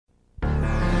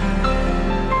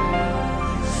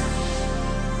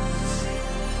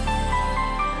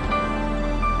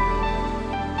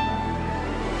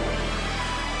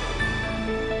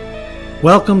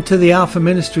Welcome to the Alpha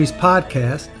Ministries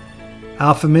podcast.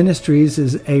 Alpha Ministries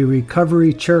is a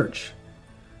recovery church.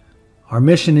 Our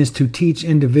mission is to teach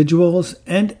individuals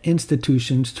and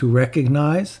institutions to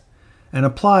recognize and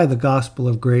apply the gospel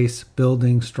of grace,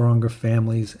 building stronger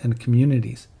families and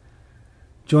communities.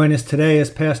 Join us today as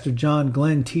Pastor John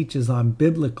Glenn teaches on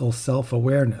biblical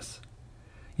self-awareness.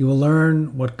 You will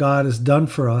learn what God has done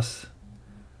for us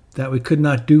that we could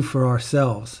not do for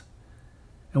ourselves,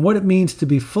 and what it means to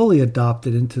be fully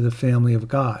adopted into the family of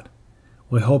God.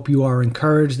 We hope you are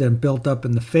encouraged and built up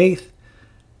in the faith.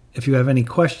 If you have any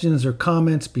questions or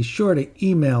comments, be sure to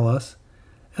email us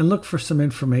and look for some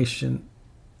information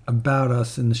about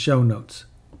us in the show notes.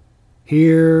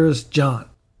 Here's John.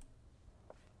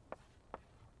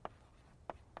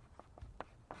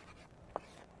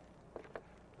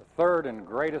 The third and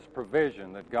greatest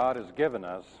provision that God has given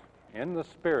us in the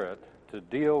Spirit to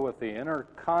deal with the inner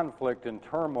conflict and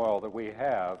turmoil that we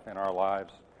have in our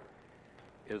lives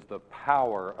is the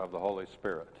power of the Holy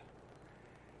Spirit.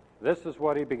 This is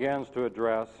what he begins to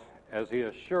address as he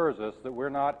assures us that we're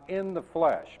not in the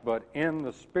flesh, but in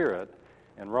the Spirit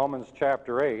in Romans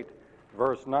chapter 8,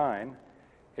 verse 9,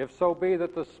 if so be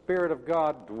that the Spirit of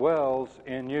God dwells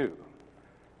in you.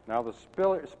 Now, the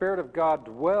Spirit of God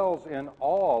dwells in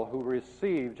all who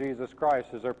receive Jesus Christ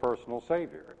as their personal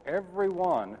Savior.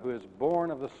 Everyone who is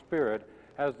born of the Spirit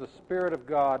has the Spirit of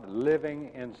God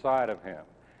living inside of him.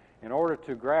 In order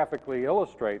to graphically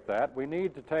illustrate that, we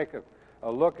need to take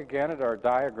a look again at our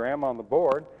diagram on the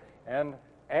board and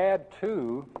add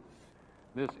to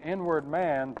this inward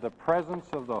man the presence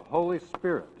of the Holy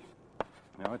Spirit.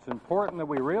 Now, it's important that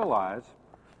we realize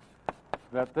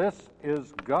that this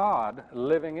is God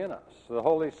living in us. The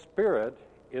Holy Spirit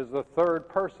is the third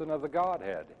person of the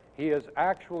Godhead. He is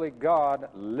actually God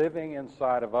living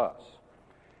inside of us.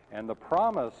 And the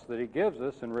promise that he gives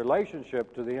us in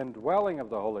relationship to the indwelling of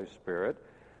the Holy Spirit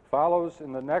follows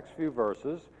in the next few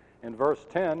verses. In verse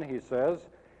 10, he says,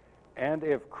 "And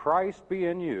if Christ be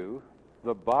in you,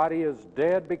 the body is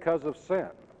dead because of sin,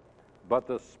 but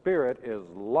the Spirit is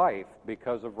life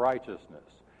because of righteousness."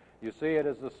 You see, it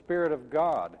is the Spirit of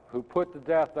God who put to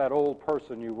death that old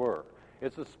person you were.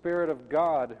 It's the Spirit of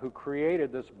God who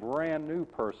created this brand new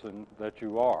person that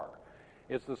you are.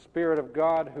 It's the Spirit of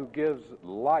God who gives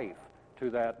life to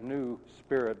that new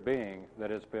spirit being that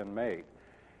has been made.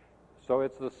 So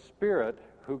it's the Spirit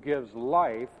who gives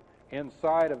life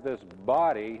inside of this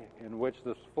body in which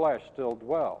this flesh still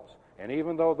dwells. And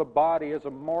even though the body is a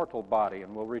mortal body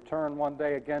and will return one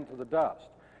day again to the dust,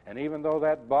 and even though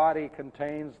that body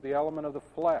contains the element of the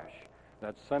flesh,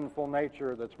 that sinful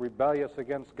nature that's rebellious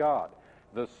against God,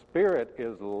 the Spirit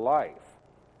is life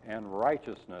and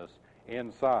righteousness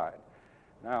inside.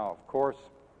 Now, of course,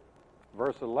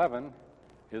 verse 11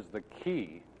 is the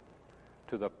key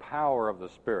to the power of the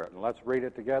Spirit. And let's read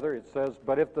it together. It says,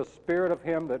 "But if the Spirit of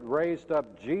him that raised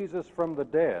up Jesus from the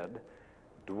dead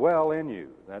dwell in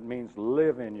you," that means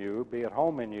live in you, be at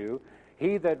home in you,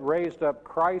 "he that raised up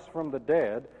Christ from the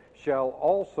dead shall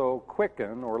also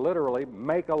quicken," or literally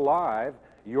make alive,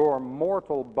 "your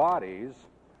mortal bodies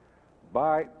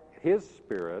by his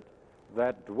Spirit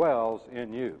that dwells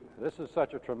in you." This is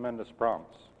such a tremendous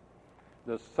promise.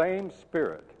 The same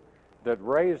Spirit that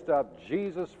raised up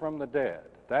Jesus from the dead,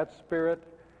 that Spirit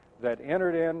that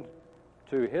entered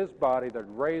into his body, that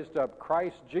raised up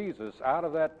Christ Jesus out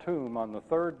of that tomb on the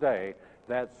third day,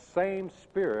 that same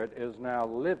Spirit is now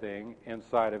living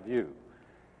inside of you.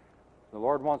 The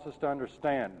Lord wants us to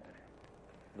understand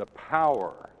the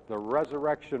power, the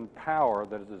resurrection power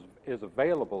that is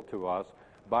available to us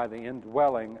by the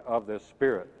indwelling of this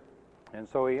Spirit. And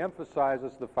so he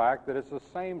emphasizes the fact that it's the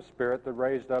same Spirit that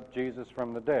raised up Jesus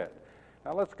from the dead.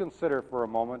 Now let's consider for a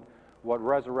moment what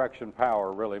resurrection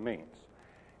power really means.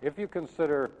 If you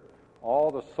consider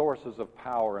all the sources of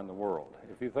power in the world,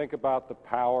 if you think about the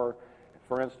power,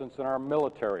 for instance, in our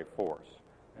military force,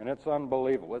 and it's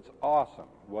unbelievable, it's awesome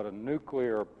what a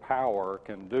nuclear power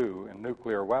can do in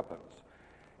nuclear weapons.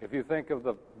 If you think of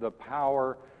the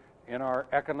power in our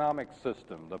economic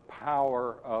system, the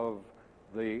power of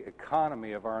the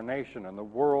economy of our nation and the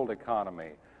world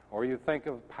economy, or you think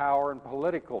of power in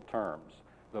political terms,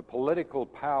 the political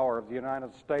power of the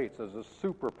United States as a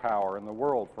superpower in the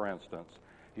world, for instance.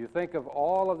 You think of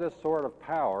all of this sort of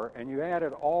power and you add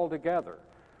it all together,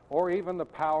 or even the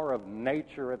power of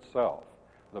nature itself,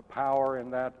 the power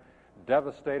in that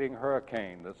devastating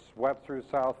hurricane that swept through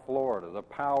South Florida, the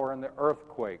power in the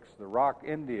earthquakes, the Rock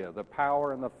India, the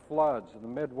power in the floods in the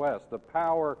Midwest, the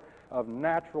power of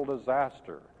natural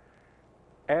disaster.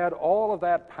 Add all of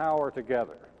that power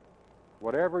together,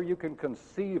 whatever you can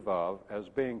conceive of as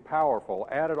being powerful,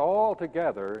 add it all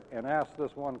together and ask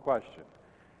this one question.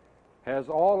 Has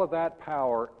all of that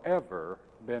power ever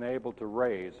been able to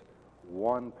raise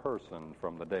one person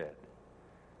from the dead?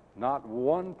 Not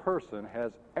one person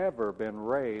has ever been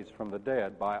raised from the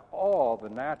dead by all the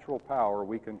natural power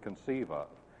we can conceive of.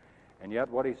 And yet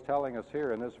what he's telling us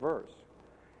here in this verse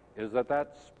is that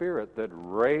that Spirit that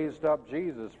raised up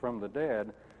Jesus from the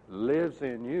dead lives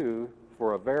in you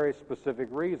for a very specific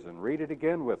reason. Read it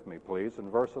again with me, please, in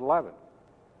verse 11.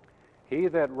 He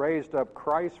that raised up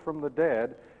Christ from the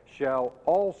dead shall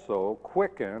also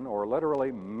quicken, or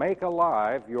literally make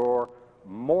alive, your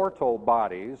mortal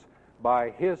bodies by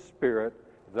his Spirit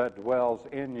that dwells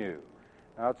in you.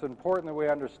 Now, it's important that we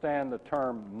understand the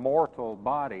term mortal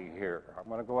body here. I'm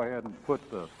going to go ahead and put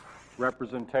the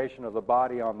representation of the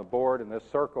body on the board in this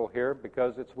circle here,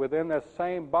 because it's within this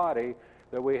same body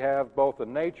that we have both the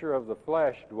nature of the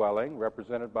flesh dwelling,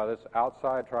 represented by this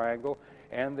outside triangle,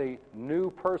 and the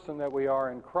new person that we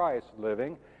are in Christ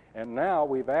living. And now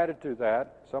we've added to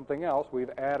that something else.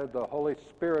 We've added the Holy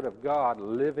Spirit of God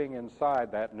living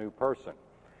inside that new person.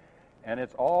 And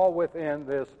it's all within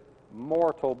this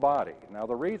mortal body. Now,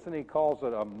 the reason he calls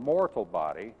it a mortal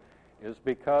body is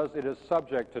because it is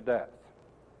subject to death.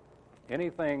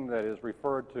 Anything that is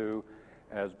referred to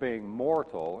as being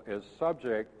mortal is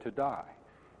subject to die.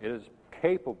 It is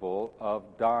capable of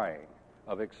dying,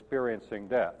 of experiencing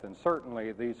death. And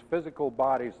certainly these physical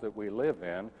bodies that we live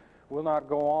in will not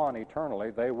go on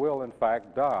eternally. They will, in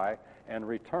fact, die and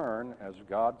return, as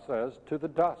God says, to the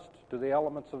dust, to the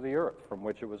elements of the earth from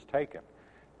which it was taken.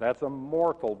 That's a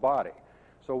mortal body.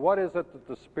 So what is it that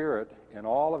the Spirit, in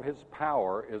all of his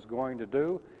power, is going to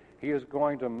do? He is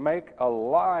going to make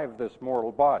alive this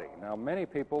mortal body. Now, many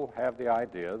people have the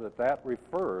idea that that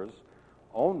refers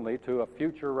only to a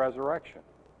future resurrection.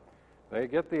 They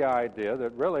get the idea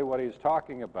that really what he's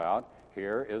talking about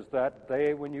here is that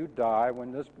day when you die,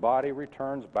 when this body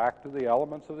returns back to the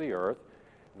elements of the earth,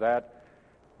 that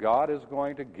God is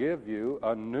going to give you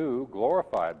a new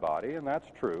glorified body, and that's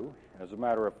true. As a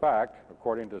matter of fact,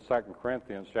 according to 2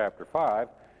 Corinthians chapter 5,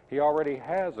 he already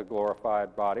has a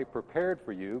glorified body prepared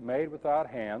for you, made without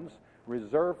hands,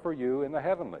 reserved for you in the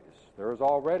heavenlies. There is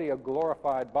already a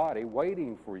glorified body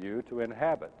waiting for you to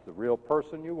inhabit. The real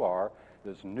person you are,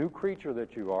 this new creature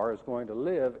that you are, is going to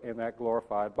live in that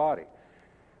glorified body.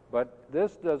 But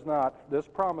this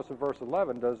promise of verse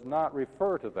 11 does not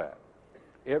refer to that.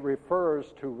 It refers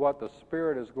to what the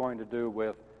Spirit is going to do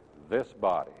with this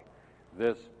body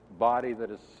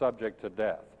that is subject to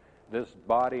death, this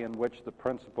body in which the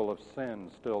principle of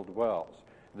sin still dwells,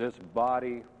 this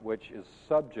body which is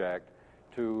subject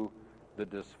to the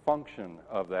dysfunction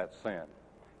of that sin.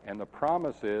 And the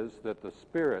promise is that the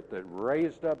Spirit that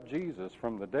raised up Jesus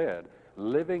from the dead,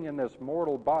 living in this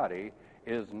mortal body,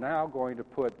 is now going to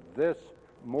put this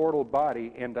mortal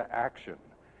body into action,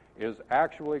 is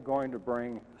actually going to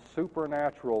bring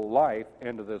supernatural life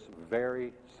into this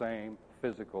very same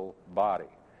physical body.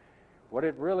 What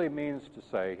it really means to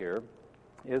say here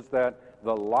is that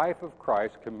the life of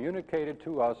Christ, communicated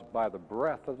to us by the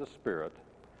breath of the Spirit,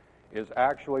 is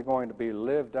actually going to be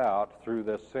lived out through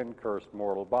this sin-cursed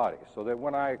mortal body. So that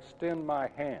when I extend my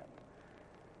hand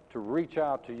to reach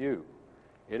out to you,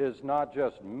 it is not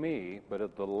just me, but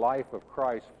it's the life of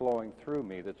Christ flowing through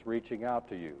me that's reaching out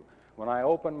to you. When I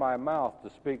open my mouth to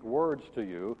speak words to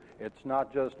you, it's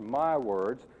not just my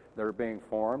words that are being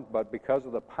formed, but because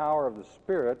of the power of the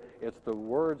Spirit, it's the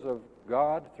words of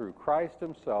God through Christ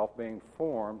himself being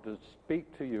formed to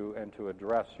speak to you and to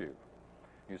address you.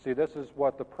 You see, this is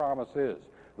what the promise is.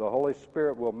 The Holy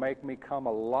Spirit will make me come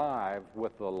alive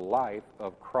with the life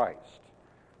of Christ,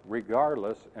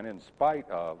 regardless and in spite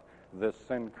of this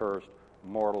sin-cursed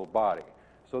mortal body.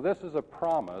 So this is a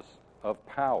promise of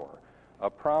power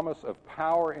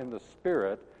in the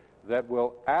Spirit that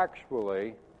will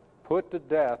actually put to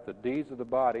death the deeds of the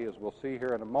body, as we'll see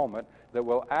here in a moment, that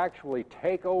will actually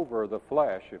take over the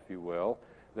flesh, if you will,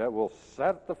 that will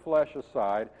set the flesh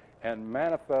aside and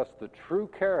manifest the true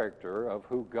character of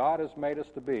who God has made us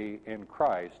to be in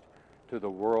Christ to the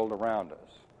world around us.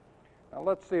 Now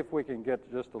let's see if we can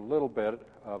get just a little bit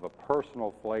of a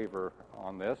personal flavor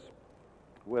on this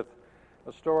with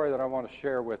a story that I want to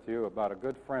share with you about a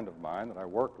good friend of mine that I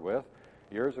worked with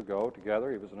years ago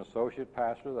together. He was an associate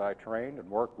pastor that I trained and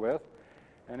worked with,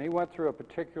 and he went through a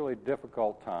particularly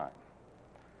difficult time,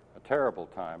 a terrible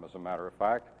time, as a matter of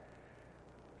fact.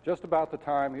 Just about the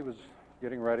time he was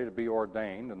getting ready to be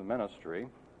ordained in the ministry,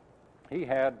 he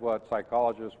had what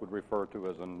psychologists would refer to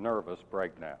as a nervous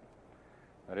breakdown.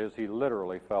 That is, he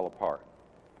literally fell apart.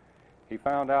 He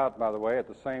found out, by the way, at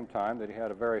the same time that he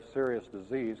had a very serious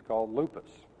disease called lupus.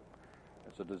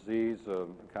 It's a disease,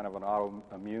 kind of an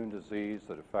autoimmune disease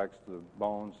that affects the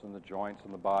bones and the joints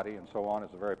in the body and so on.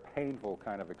 It's a very painful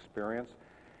kind of experience.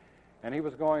 And he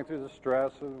was going through the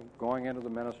stress of going into the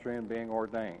ministry and being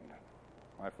ordained.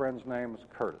 My friend's name is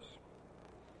Curtis.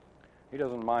 He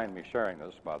doesn't mind me sharing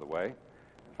this, by the way.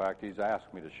 In fact, he's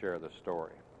asked me to share this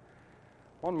story.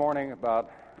 One morning,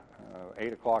 about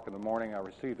 8 o'clock in the morning, I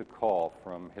received a call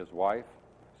from his wife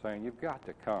saying, "You've got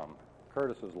to come.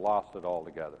 Curtis has lost it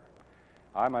altogether."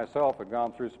 I myself had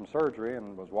gone through some surgery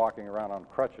and was walking around on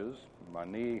crutches, my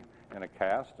knee in a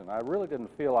cast, and I really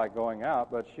didn't feel like going out,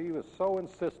 but she was so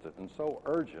insistent and so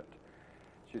urgent.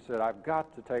 She said, "I've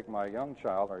got to take my young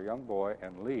child, our young boy,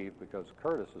 and leave because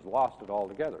Curtis has lost it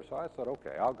altogether." So I said,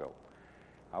 "Okay, I'll go."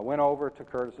 I went over to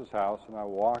Curtis's house and I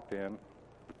walked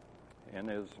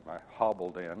I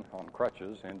hobbled in on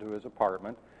crutches into his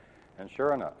apartment, and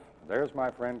sure enough, there's my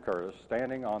friend Curtis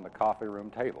standing on the coffee room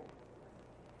table,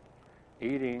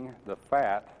 eating the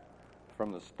fat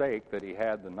from the steak that he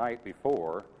had the night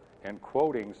before and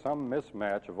quoting some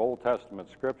mismatch of Old Testament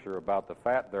scripture about the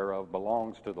fat thereof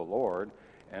belongs to the Lord,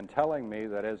 and telling me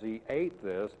that as he ate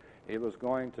this, it was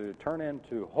going to turn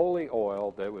into holy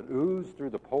oil that would ooze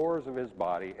through the pores of his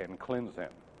body and cleanse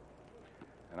him.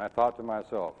 And I thought to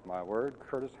myself, my word,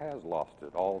 Curtis has lost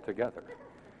it altogether.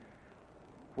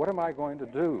 What am I going to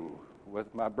do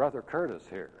with my brother Curtis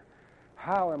here?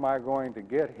 How am I going to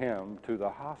get him to the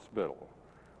hospital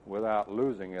without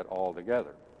losing it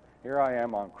altogether? Here I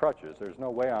am on crutches. There's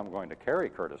no way I'm going to carry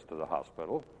Curtis to the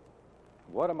hospital.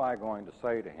 What am I going to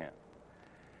say to him?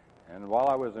 And while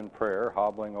I was in prayer,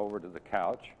 hobbling over to the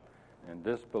couch in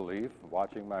disbelief,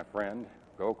 watching my friend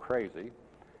go crazy,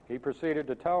 he proceeded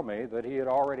to tell me that he had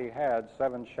already had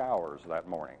 7 showers that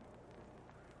morning.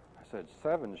 I said,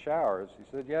 7 showers? He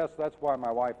said, yes, that's why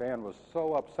my wife Ann was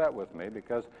so upset with me,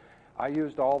 because I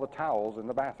used all the towels in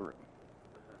the bathroom.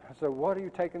 I said, what are you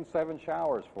taking 7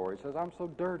 showers for? He says, I'm so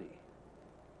dirty.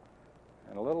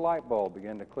 And a little light bulb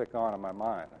began to click on in my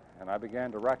mind, and I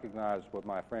began to recognize what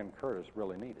my friend Curtis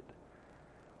really needed.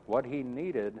 What he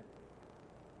needed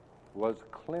was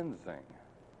cleansing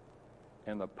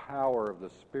in the power of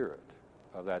the Spirit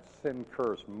of that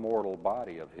sin-cursed mortal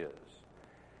body of his.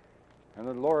 And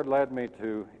the Lord led me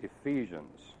to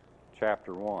Ephesians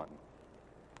chapter 1.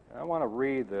 And I want to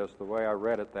read this the way I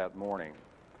read it that morning.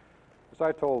 As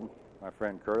I told my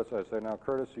friend Curtis, I said, now,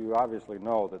 Curtis, you obviously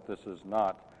know that this is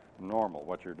not normal,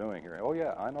 what you're doing here. Oh,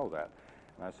 yeah, I know that.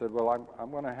 And I said, well, I'm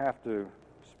going to have to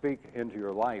speak into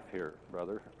your life here,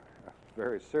 brother,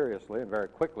 very seriously and very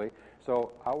quickly.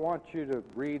 So I want you to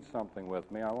read something with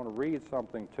me. I want to read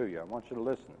something to you. I want you to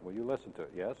listen. Will you listen to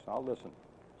it? Yes, I'll listen.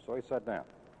 So he sat down.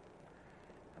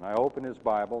 And I opened his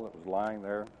Bible that was lying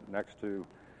there next to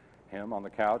him on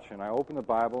the couch. And I opened the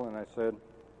Bible and I said,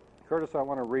 Curtis, I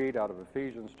want to read out of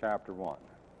Ephesians chapter 1.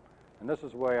 And this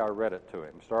is the way I read it to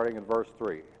him, starting in verse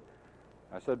 3.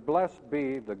 I said, blessed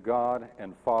be the God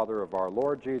and Father of our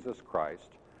Lord Jesus Christ,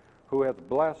 who hath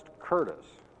blessed Curtis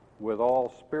with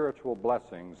all spiritual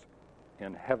blessings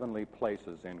in heavenly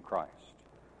places in Christ,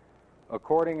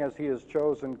 according as he has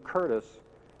chosen Curtis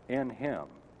in him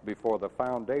before the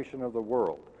foundation of the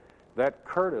world, that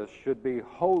Curtis should be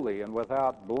holy and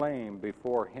without blame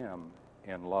before him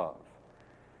in love,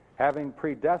 having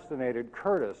predestinated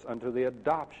Curtis unto the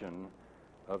adoption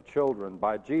of children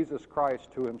by Jesus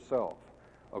Christ to himself,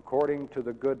 according to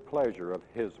the good pleasure of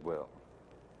his will,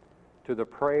 to the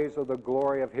praise of the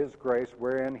glory of his grace,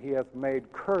 wherein he hath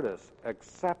made Curtis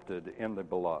accepted in the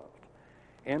beloved,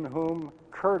 in whom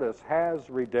Curtis has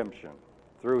redemption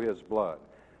through his blood,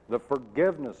 the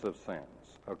forgiveness of sins,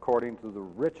 according to the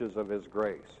riches of his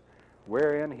grace,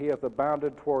 wherein he hath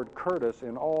abounded toward Curtis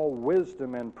in all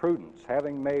wisdom and prudence,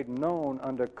 having made known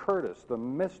unto Curtis the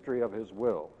mystery of his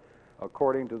will,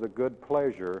 according to the good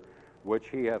pleasure which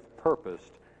he hath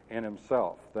purposed in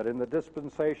himself, that in the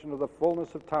dispensation of the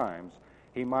fullness of times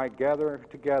he might gather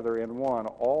together in one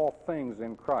all things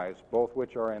in Christ, both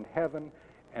which are in heaven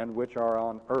and which are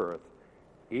on earth,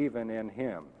 even in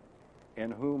him,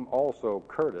 in whom also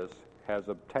Curtis has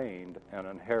obtained an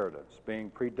inheritance, being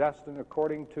predestined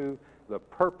according to the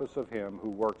purpose of him who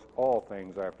works all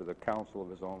things after the counsel of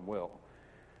his own will.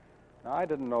 Now, I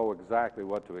didn't know exactly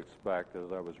what to expect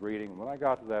as I was reading. When I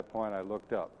got to that point, I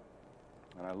looked up.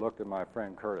 And I looked at my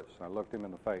friend Curtis, and I looked him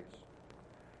in the face.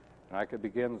 And I could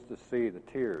begin to see the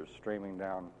tears streaming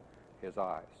down his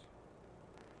eyes,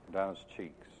 down his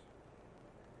cheeks.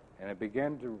 And it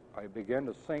began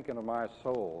to sink into my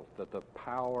soul that the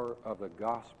power of the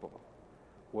gospel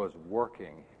was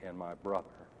working in my brother,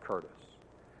 Curtis.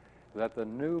 that the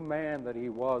new man that he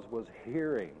was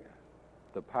hearing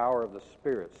the power of the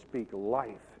Spirit speak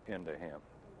life into him.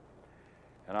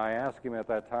 And I asked him at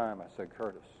that time, I said,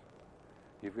 Curtis,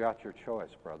 you've got your choice,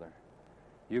 brother.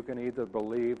 You can either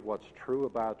believe what's true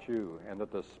about you and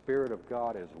that the Spirit of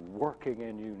God is working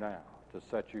in you now to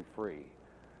set you free,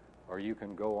 or you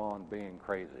can go on being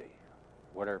crazy,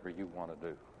 whatever you want to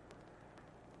do.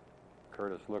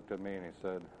 Curtis looked at me and he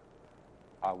said,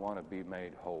 I want to be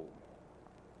made whole.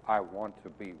 I want to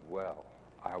be well.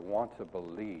 I want to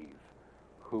believe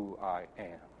who I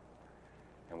am.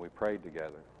 And we prayed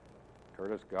together.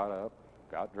 Curtis got up,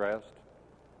 got dressed,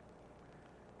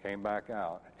 came back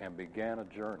out, and began a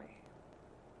journey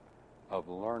of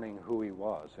learning who he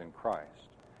was in Christ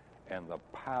and the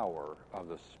power of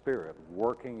the Spirit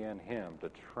working in him to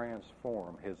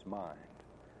transform his mind.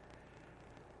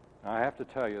 Now, I have to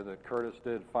tell you that Curtis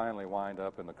did finally wind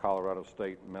up in the Colorado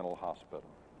State Mental Hospital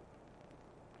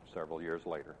several years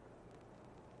later.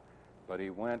 But he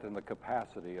went in the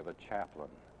capacity of a chaplain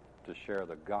to share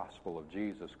the gospel of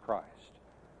Jesus Christ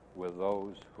with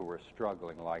those who were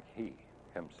struggling like he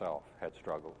himself had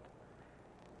struggled.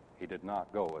 He did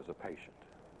not go as a patient.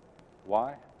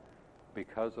 Why?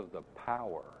 Because of the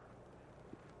power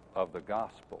of the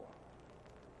gospel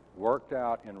worked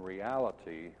out in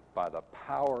reality by the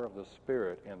power of the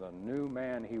Spirit in the new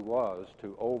man he was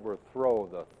to overthrow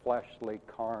the fleshly,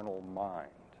 carnal mind.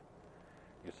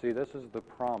 You see, this is the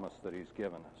promise that he's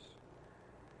given us.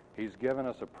 He's given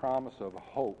us a promise of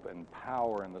hope and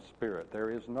power in the Spirit. There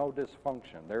is no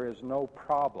dysfunction. There is no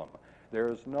problem. There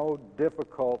is no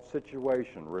difficult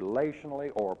situation,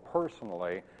 relationally or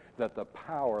personally, that the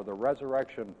power, the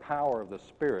resurrection power of the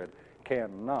Spirit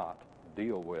cannot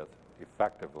deal with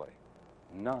effectively.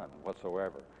 None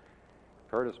whatsoever.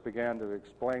 Curtis began to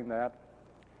explain that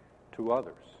to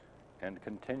others and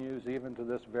continues even to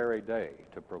this very day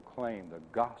to proclaim the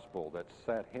gospel that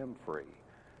set him free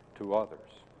to others.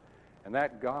 And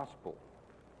that gospel,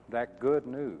 that good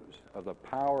news of the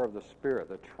power of the Spirit,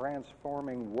 the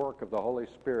transforming work of the Holy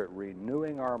Spirit,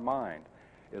 renewing our mind,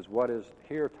 is what is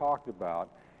here talked about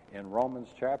in Romans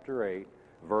chapter 8,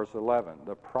 verse 11.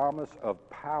 The promise of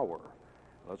power.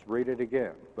 Let's read it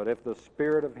again. But if the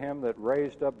Spirit of him that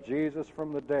raised up Jesus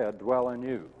from the dead dwell in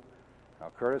you.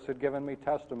 Now, Curtis had given me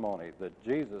testimony that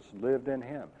Jesus lived in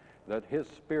him, that his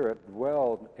Spirit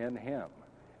dwelled in him.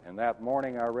 And that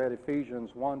morning I read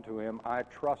Ephesians 1 to him. I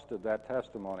trusted that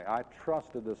testimony. I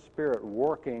trusted the Spirit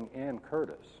working in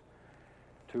Curtis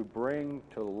to bring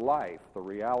to life the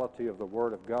reality of the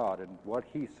Word of God and what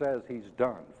he says he's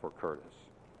done for Curtis.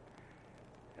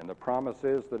 And the promise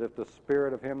is that if the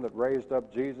Spirit of him that raised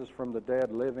up Jesus from the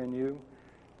dead live in you,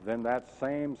 then that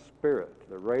same Spirit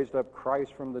that raised up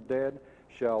Christ from the dead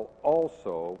shall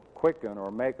also quicken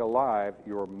or make alive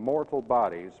your mortal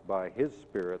bodies by his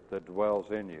Spirit that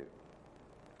dwells in you.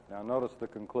 Now notice the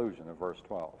conclusion of verse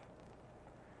 12.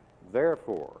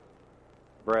 Therefore,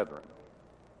 brethren,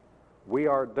 we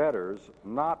are debtors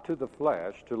not to the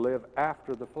flesh to live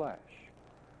after the flesh.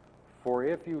 For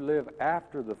if you live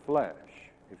after the flesh,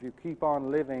 if you keep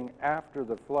on living after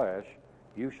the flesh,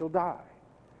 you shall die.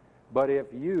 But if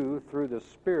you, through the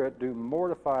Spirit, do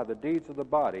mortify the deeds of the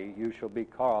body, you shall be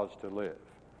caused to live.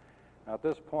 Now, at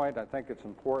this point, I think it's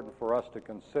important for us to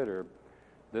consider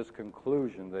this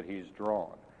conclusion that he's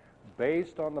drawn,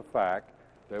 based on the fact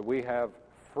that we have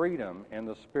freedom in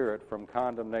the Spirit from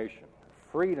condemnation,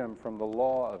 freedom from the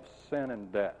law of sin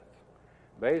and death,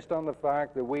 based on the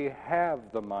fact that we have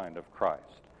the mind of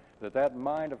Christ, that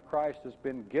mind of Christ has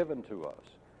been given to us,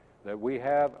 that we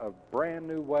have a brand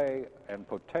new way and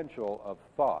potential of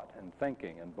thought and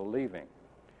thinking and believing.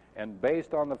 And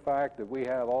based on the fact that we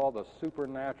have all the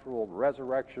supernatural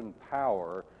resurrection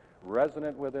power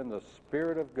resonant within the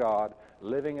Spirit of God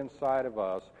living inside of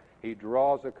us, he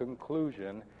draws a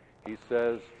conclusion. He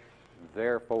says,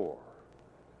 therefore,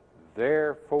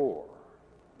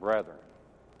 brethren,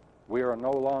 we are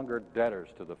no longer debtors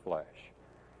to the flesh.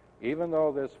 Even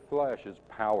though this flesh is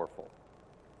powerful,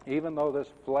 even though this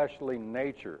fleshly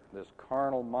nature, this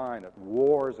carnal mind that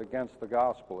wars against the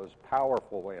gospel is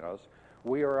powerful in us,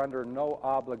 we are under no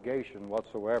obligation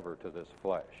whatsoever to this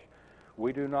flesh.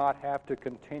 We do not have to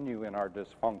continue in our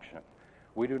dysfunction.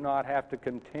 We do not have to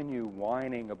continue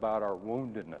whining about our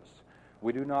woundedness.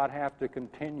 We do not have to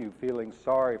continue feeling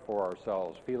sorry for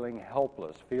ourselves, feeling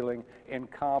helpless, feeling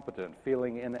incompetent,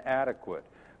 feeling inadequate.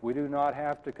 We do not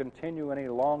have to continue any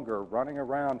longer running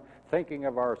around thinking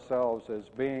of ourselves as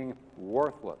being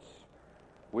worthless.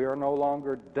 We are no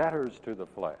longer debtors to the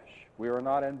flesh. We are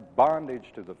not in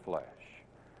bondage to the flesh.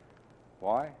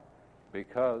 Why?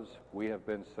 Because we have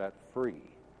been set free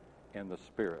in the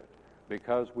Spirit.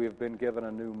 because we have been given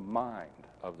a new mind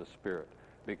of the Spirit,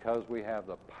 because we have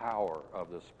the power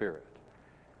of the Spirit.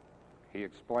 He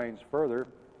explains further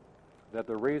that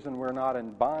the reason we're not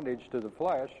in bondage to the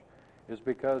flesh is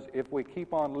because if we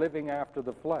keep on living after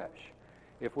the flesh,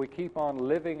 if we keep on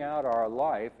living out our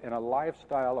life in a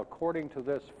lifestyle according to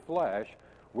this flesh,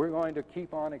 we're going to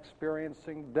keep on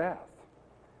experiencing death.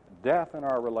 Death in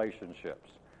our relationships,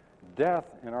 death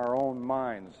in our own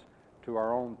minds to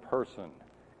our own person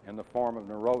in the form of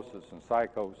neurosis and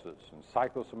psychosis and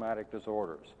psychosomatic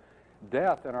disorders,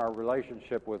 death in our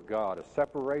relationship with God, a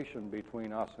separation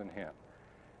between us and Him.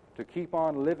 To keep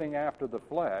on living after the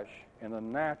flesh in the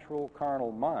natural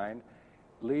carnal mind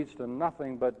leads to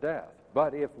nothing but death.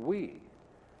 But if we,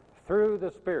 through the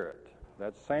Spirit,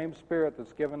 that same Spirit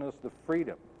that's given us the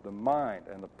freedom, the mind,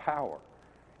 and the power,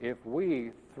 if we,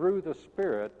 through the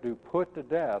Spirit, do put to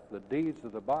death the deeds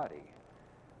of the body,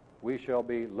 we shall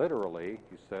be literally,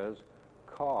 he says,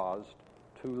 caused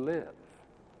to live.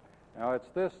 Now, it's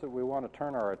this that we want to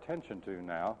turn our attention to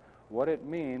now, what it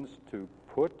means to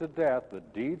put to death the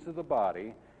deeds of the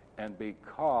body and be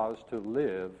caused to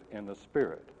live in the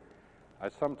Spirit. I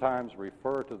sometimes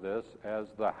refer to this as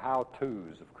the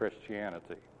how-tos of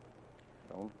Christianity.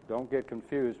 Don't get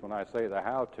confused when I say the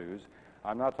how-tos.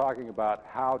 I'm not talking about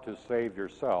how to save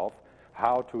yourself,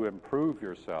 how to improve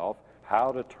yourself,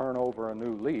 how to turn over a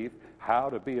new leaf, how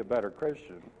to be a better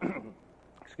Christian.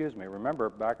 Excuse me. Remember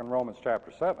back in Romans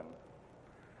chapter 7,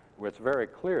 where it's very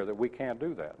clear that we can't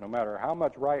do that. No matter how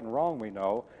much right and wrong we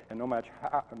know, and no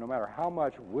matter how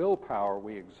much willpower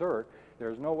we exert,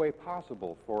 there's no way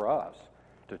possible for us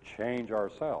to change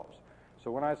ourselves.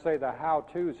 So when I say the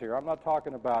how-tos here, I'm not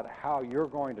talking about how you're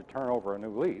going to turn over a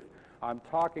new leaf. I'm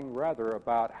talking rather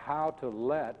about how to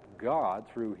let God,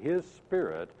 through His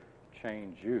Spirit,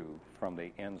 change you from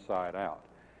the inside out.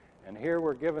 And here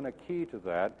we're given a key to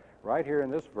that right here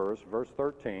in this verse, verse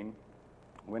 13,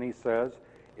 when he says,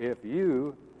 if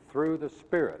you, through the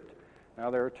Spirit.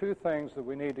 Now there are two things that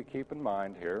we need to keep in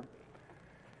mind here.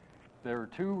 There are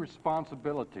two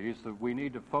responsibilities that we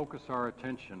need to focus our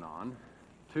attention on,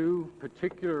 two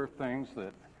particular things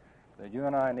that you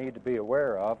and I need to be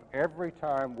aware of. Every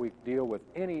time we deal with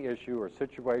any issue or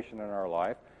situation in our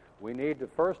life, we need to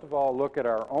first of all look at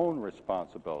our own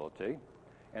responsibility,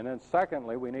 and then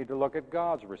secondly, we need to look at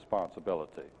God's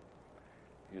responsibility.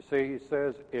 You see, he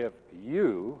says, if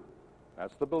you,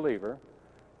 that's the believer,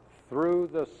 through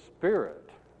the Spirit,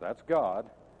 that's God,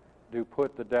 do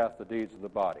put to death the deeds of the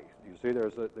body. You see,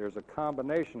 there's a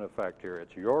combination effect here.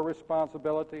 It's your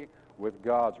responsibility with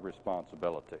God's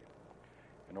responsibility.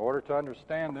 In order to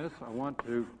understand this, I want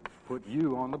to put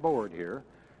you on the board here.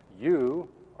 You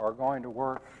are going to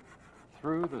work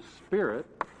through the Spirit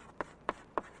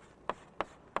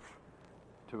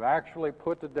to actually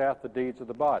put to death the deeds of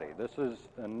the body. This is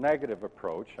a negative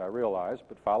approach, I realize,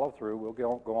 but follow through. We'll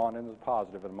go on into the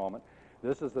positive in a moment.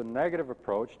 This is a negative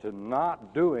approach to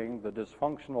not doing the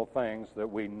dysfunctional things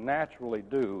that we naturally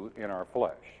do in our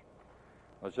flesh.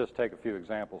 Let's just take a few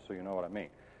examples so you know what I mean.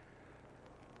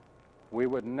 We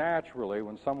would naturally,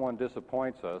 when someone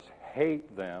disappoints us,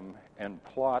 hate them and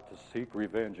plot to seek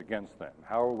revenge against them.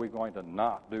 How are we going to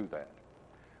not do that?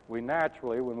 We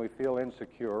naturally, when we feel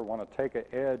insecure, want to take an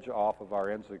edge off of our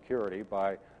insecurity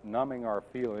by numbing our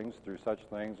feelings through such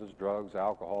things as drugs,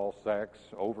 alcohol, sex,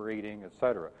 overeating,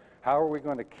 etc. How are we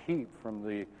going to keep from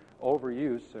the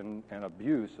overuse and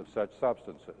abuse of such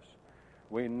substances?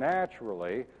 We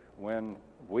naturally, when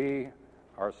we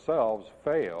ourselves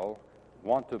fail,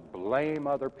 want to blame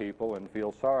other people and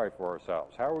feel sorry for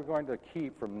ourselves. How are we going to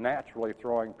keep from naturally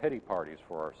throwing pity parties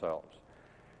for ourselves?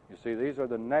 You see, these are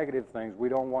the negative things we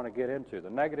don't want to get into, the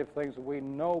negative things that we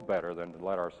know better than to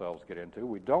let ourselves get into.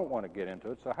 We don't want to get into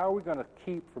it, so how are we going to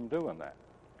keep from doing that?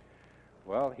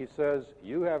 Well, he says,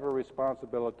 you have a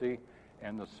responsibility,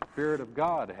 and the Spirit of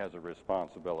God has a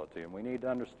responsibility, and we need to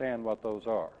understand what those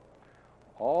are.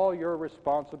 All your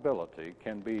responsibility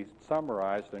can be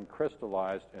summarized and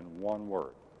crystallized in one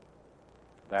word.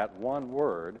 That one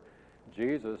word,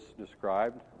 Jesus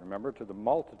described, remember, to the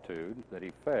multitude that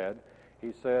he fed,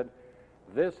 he said,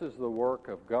 this is the work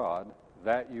of God,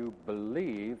 that you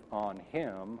believe on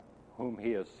him whom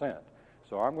he has sent.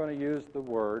 So I'm going to use the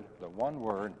one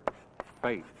word,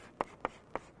 faith.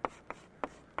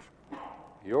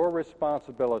 Your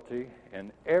responsibility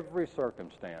in every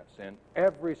circumstance, in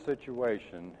every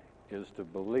situation, is to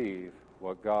believe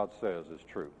what God says is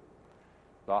true.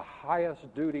 The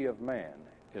highest duty of man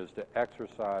is to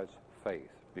exercise faith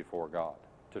before God,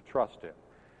 to trust him.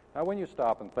 Now, when you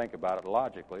stop and think about it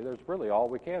logically, there's really all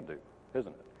we can do,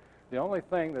 isn't it? The only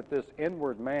thing that this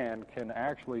inward man can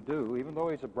actually do, even though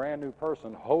he's a brand new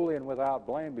person, holy and without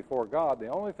blame before God, the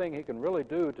only thing he can really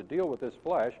do to deal with his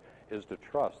flesh is to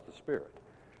trust the Spirit.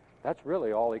 That's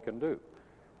really all he can do.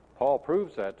 Paul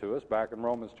proves that to us back in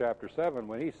Romans chapter 7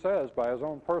 when he says by his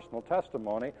own personal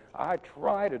testimony, I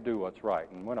try to do what's right.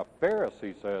 And when a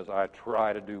Pharisee says, I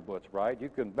try to do what's right, you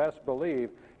can best believe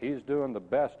he's doing the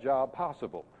best job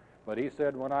possible. But he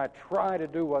said, when I try to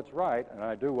do what's right and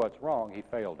I do what's wrong, he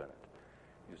failed in it.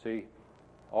 You see,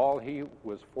 all he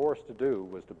was forced to do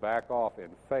was to back off in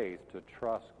faith to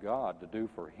trust God to do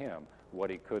for him what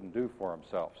he couldn't do for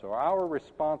himself. So our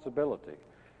responsibility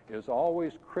is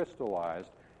always crystallized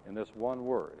in this one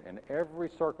word. In every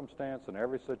circumstance and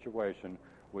every situation,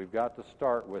 we've got to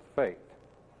start with faith.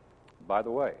 By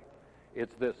the way,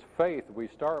 it's this faith we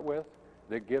start with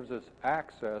that gives us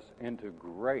access into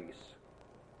grace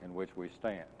in which we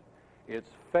stand. It's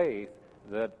faith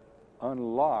that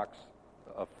unlocks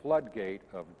a floodgate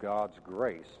of God's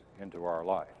grace into our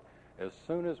life. As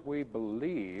soon as we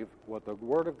believe what the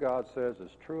Word of God says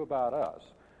is true about us,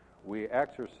 we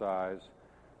exercise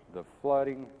the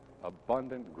flooding,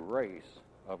 abundant grace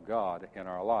of God in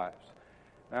our lives.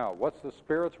 Now, what's the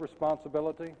Spirit's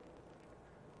responsibility?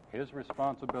 His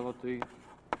responsibility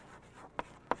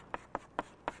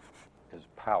is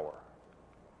power.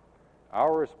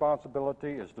 Our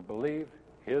responsibility is to believe.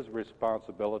 His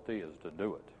responsibility is to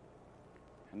do it.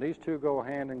 And these two go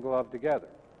hand in glove together.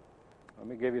 Let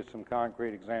me give you some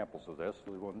concrete examples of this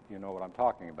so you know what I'm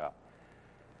talking about.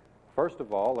 First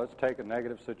of all, let's take a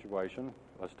negative situation.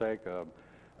 Let's take a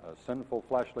sinful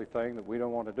fleshly thing that we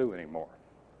don't want to do anymore.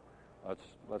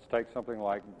 Let's take something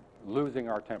like losing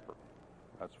our temper.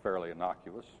 That's fairly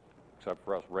innocuous, except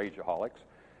for us rageaholics.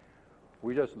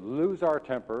 We just lose our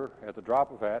temper at the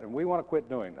drop of a hat, and we want to quit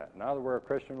doing that. Now that we're a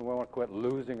Christian, we want to quit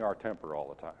losing our temper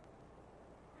all the time.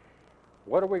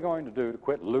 What are we going to do to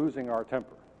quit losing our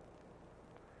temper?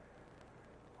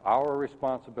 Our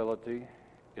responsibility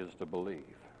is to believe.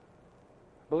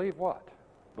 Believe what?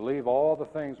 Believe all the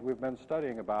things we've been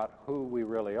studying about who we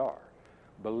really are.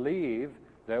 Believe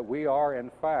that we are,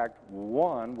 in fact,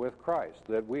 one with Christ,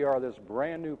 that we are this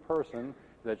brand new person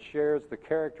that shares the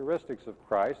characteristics of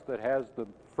Christ, that has the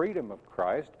freedom of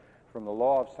Christ from the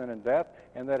law of sin and death,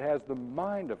 and that has the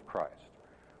mind of Christ.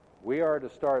 We are to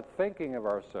start thinking of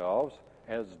ourselves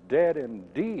as dead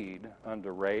indeed unto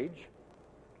rage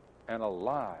and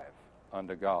alive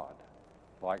unto God,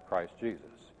 like Christ Jesus.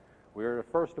 We are to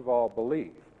first of all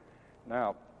believe.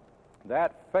 Now,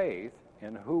 that faith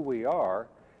in who we are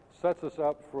sets us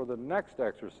up for the next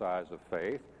exercise of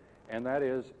faith, and that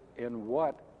is in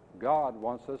what God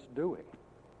wants us doing.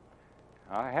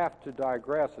 I have to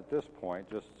digress at this point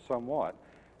just somewhat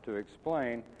to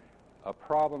explain a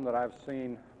problem that I've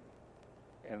seen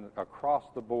across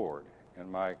the board in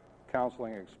my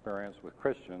counseling experience with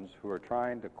Christians who are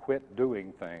trying to quit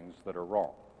doing things that are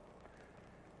wrong.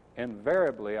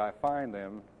 Invariably, I find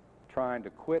them trying to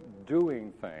quit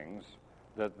doing things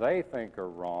that they think are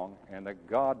wrong and that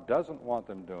God doesn't want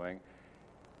them doing,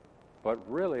 but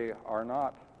really are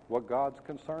not what God's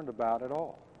concerned about at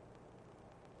all.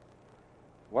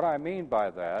 What I mean by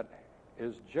that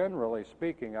is, generally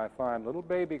speaking, I find little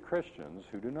baby Christians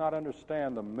who do not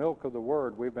understand the milk of the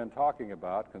Word we've been talking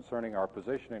about concerning our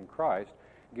position in Christ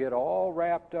get all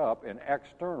wrapped up in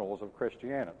externals of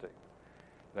Christianity.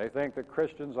 They think that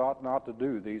Christians ought not to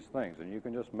do these things, and you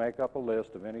can just make up a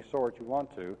list of any sort you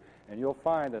want to, and you'll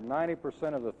find that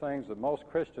 90% of the things that most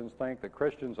Christians think that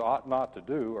Christians ought not to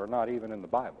do are not even in the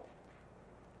Bible.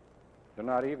 They're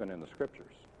not even in the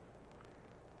Scriptures.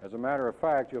 As a matter of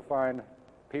fact, you'll find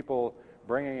people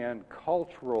bringing in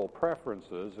cultural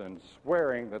preferences and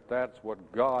swearing that that's what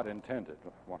God intended.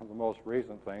 One of the most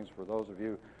recent things, for those of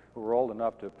you who were old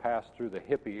enough to pass through the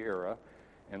hippie era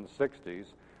in the 60s,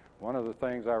 one of the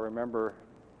things I remember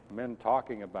men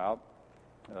talking about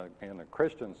in a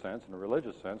Christian sense, in a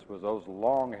religious sense, was those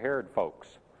long-haired folks.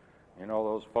 You know,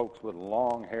 those folks with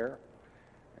long hair,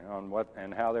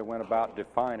 and how they went about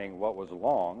defining what was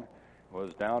long.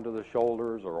 Was down to the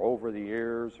shoulders or over the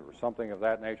ears or something of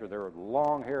that nature. They were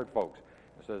long-haired folks.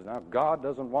 It says, now, God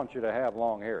doesn't want you to have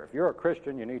long hair. If you're a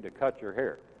Christian, you need to cut your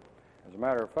hair. As a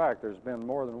matter of fact, there's been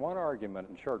more than one argument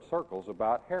in church circles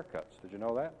about haircuts. Did you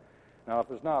know that? Now,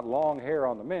 if it's not long hair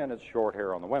on the men, it's short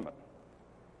hair on the women.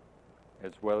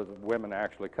 It's whether the women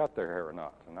actually cut their hair or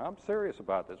not. And I'm serious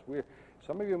about this.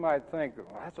 Some of you might think,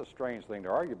 well, that's a strange thing to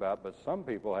argue about, but some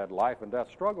people had life and death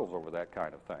struggles over that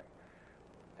kind of thing.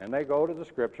 And they go to the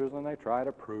Scriptures and they try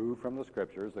to prove from the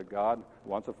Scriptures that God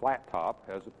wants a flat top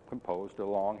as opposed to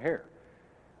long hair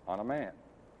on a man.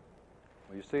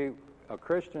 Well, you see, a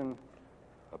Christian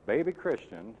A baby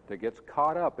Christian that gets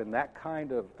caught up in that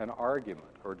kind of an argument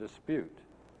or dispute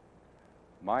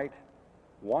might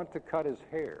want to cut his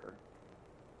hair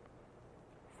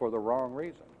for the wrong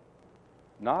reason.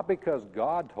 Not because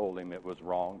God told him it was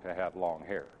wrong to have long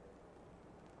hair,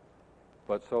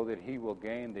 but so that he will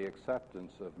gain the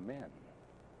acceptance of men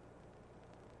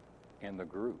in the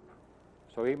group.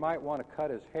 So he might want to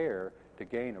cut his hair to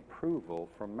gain approval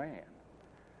from man.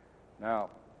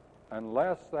 Now,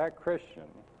 unless that Christian,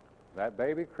 that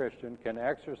baby Christian, can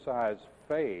exercise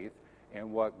faith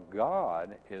in what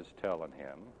God is telling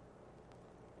him,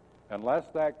 unless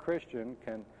that Christian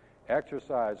can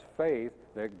exercise faith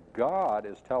that God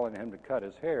is telling him to cut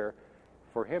his hair,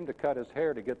 for him to cut his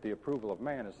hair to get the approval of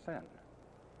man is sin.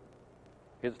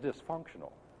 It's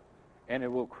dysfunctional, and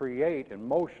it will create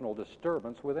emotional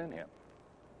disturbance within him,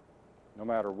 no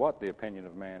matter what the opinion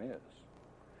of man is.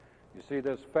 You see,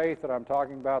 this faith that I'm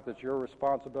talking about that's your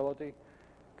responsibility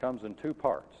comes in two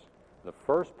parts. The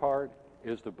first part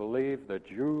is to believe that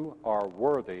you are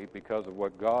worthy because of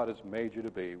what God has made you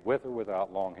to be, with or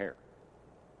without long hair.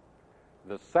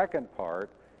 The second part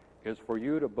is for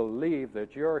you to believe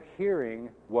that you're hearing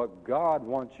what God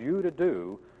wants you to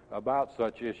do about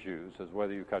such issues as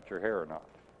whether you cut your hair or not.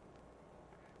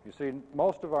 You see,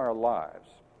 most of our lives,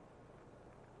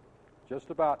 just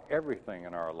about everything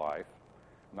in our life,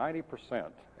 90%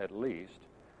 at least,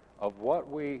 of what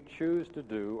we choose to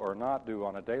do or not do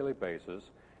on a daily basis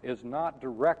is not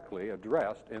directly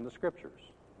addressed in the Scriptures.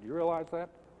 Do you realize that?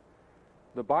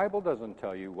 The Bible doesn't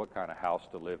tell you what kind of house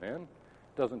to live in.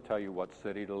 It doesn't tell you what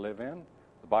city to live in.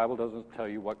 The Bible doesn't tell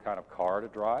you what kind of car to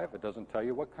drive. It doesn't tell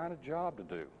you what kind of job to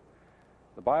do.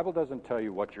 The Bible doesn't tell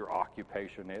you what your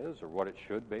occupation is or what it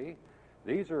should be.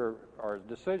 These are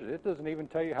decisions. It doesn't even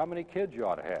tell you how many kids you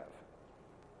ought to have.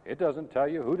 It doesn't tell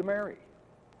you who to marry.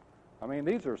 I mean,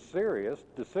 these are serious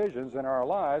decisions in our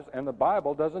lives, and the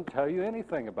Bible doesn't tell you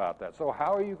anything about that. So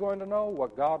how are you going to know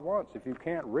what God wants if you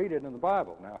can't read it in the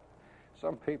Bible? Now,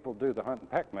 some people do the hunt and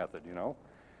peck method, you know,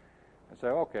 and say,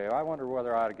 okay, I wonder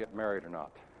whether I ought to get married or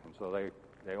not. And so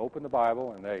they open the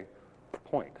Bible and they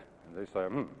point, and they say,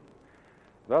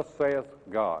 thus saith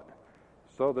God,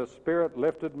 so the Spirit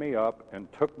lifted me up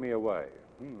and took me away.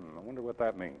 I wonder what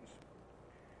that means.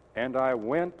 And I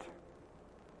went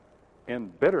in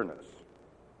bitterness,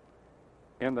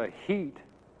 in the heat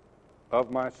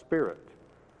of my spirit,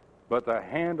 but the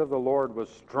hand of the Lord was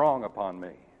strong upon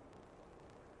me.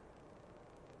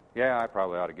 Yeah, I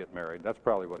probably ought to get married. That's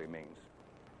probably what he means.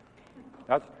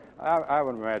 I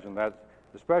would imagine that,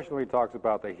 especially when he talks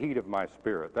about the heat of my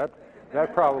spirit.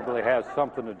 That probably has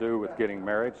something to do with getting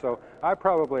married, so I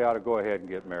probably ought to go ahead and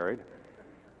get married.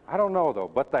 I don't know, though,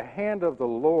 but the hand of the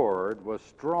Lord was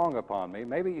strong upon me.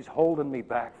 Maybe he's holding me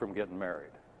back from getting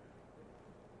married.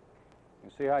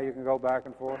 You see how you can go back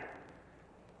and forth?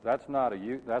 That's not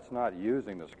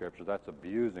using the Scriptures. That's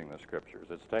abusing the Scriptures.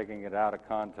 It's taking it out of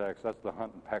context. That's the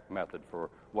hunt and peck method for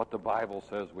what the Bible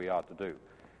says we ought to do.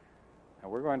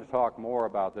 And we're going to talk more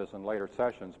about this in later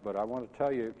sessions, but I want to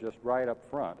tell you just right up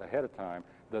front, ahead of time,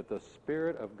 that the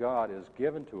Spirit of God is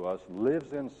given to us,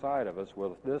 lives inside of us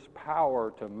with this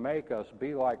power to make us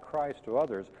be like Christ to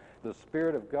others. The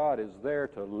Spirit of God is there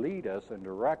to lead us and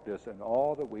direct us in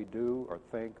all that we do or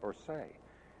think or say.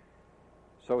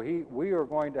 So we are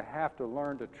going to have to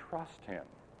learn to trust Him.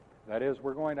 That is,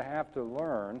 we're going to have to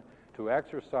learn to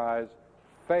exercise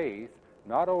faith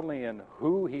not only in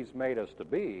who He's made us to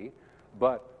be,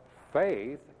 but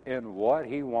faith in what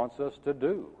He wants us to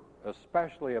do,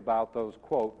 especially about those,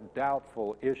 quote,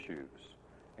 doubtful issues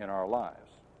in our lives,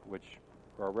 which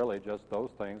are really just those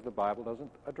things the Bible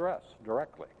doesn't address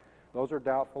directly. Those are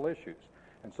doubtful issues.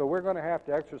 And so we're going to have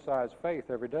to exercise faith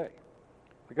every day,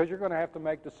 because you're going to have to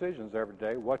make decisions every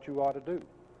day what you ought to do,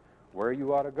 where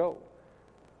you ought to go,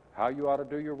 how you ought to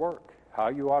do your work, how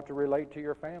you ought to relate to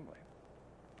your family.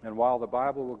 And while the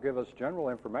Bible will give us general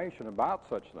information about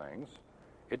such things,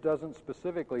 it doesn't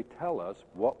specifically tell us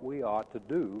what we ought to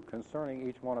do concerning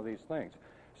each one of these things.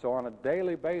 So on a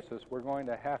daily basis, we're going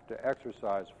to have to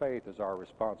exercise faith as our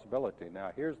responsibility.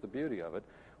 Now, here's the beauty of it.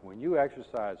 When you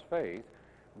exercise faith,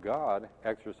 God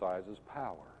exercises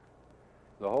power.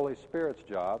 The Holy Spirit's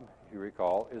job, you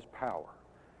recall, is power.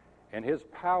 And His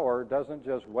power doesn't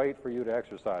just wait for you to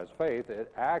exercise faith.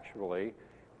 It actually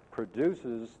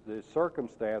produces the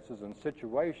circumstances and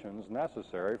situations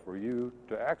necessary for you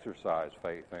to exercise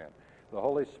faith in. The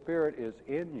Holy Spirit is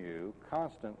in you,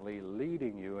 constantly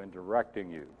leading you and directing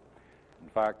you. In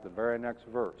fact, the very next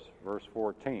verse, verse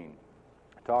 14,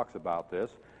 talks about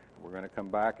this. We're going to come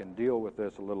back and deal with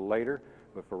this a little later,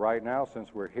 but for right now, since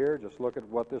we're here, just look at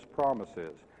what this promise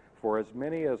is. For as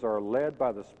many as are led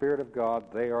by the Spirit of God,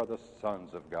 they are the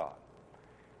sons of God.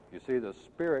 You see, the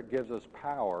Spirit gives us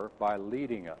power by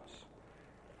leading us,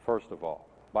 first of all,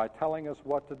 by telling us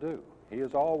what to do. He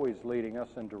is always leading us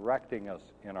and directing us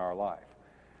in our life.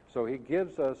 So he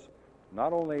gives us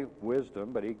not only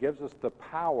wisdom, but he gives us the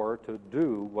power to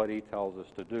do what he tells us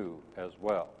to do as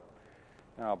well.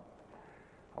 Now,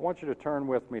 I want you to turn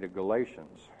with me to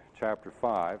Galatians chapter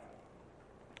 5.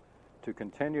 To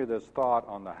continue this thought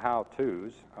on the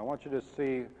how-tos, I want you to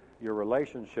see your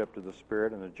relationship to the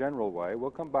Spirit in a general way.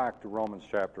 We'll come back to Romans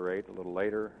chapter 8 a little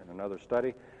later in another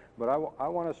study, but I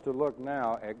want us to look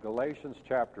now at Galatians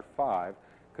chapter 5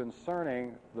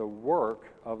 concerning the work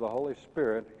of the Holy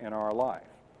Spirit in our life.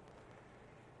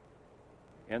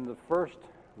 In the first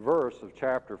verse of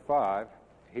chapter 5,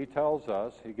 he tells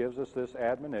us, he gives us this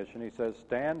admonition. He says,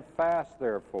 "Stand fast,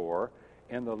 therefore,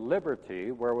 in the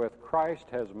liberty wherewith Christ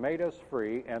has made us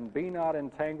free, and be not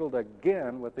entangled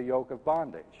again with the yoke of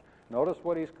bondage." Notice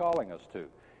what he's calling us to.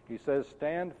 He says,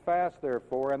 "Stand fast,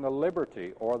 therefore, in the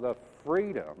liberty," or the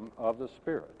freedom of the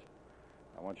Spirit.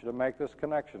 I want you to make this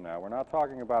connection now. We're not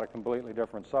talking about a completely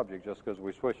different subject just because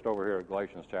we switched over here to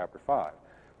Galatians chapter 5.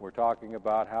 We're talking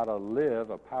about how to live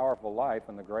a powerful life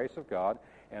in the grace of God,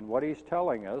 and what he's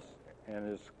telling us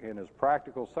in his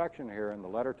practical section here in the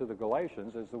letter to the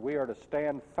Galatians is that we are to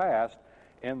stand fast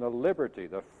in the liberty,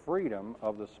 the freedom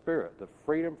of the Spirit, the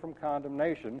freedom from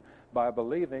condemnation by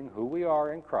believing who we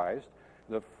are in Christ,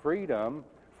 the freedom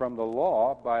from the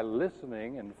law by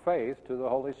listening in faith to the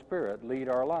Holy Spirit lead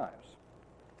our lives.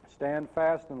 Stand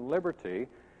fast in liberty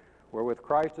wherewith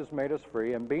Christ has made us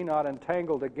free, and be not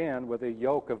entangled again with a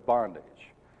yoke of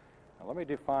bondage. Now let me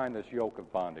define this yoke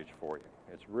of bondage for you.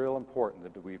 It's real important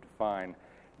that we define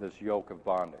this yoke of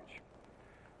bondage.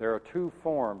 There are two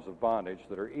forms of bondage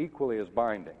that are equally as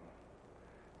binding.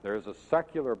 There is a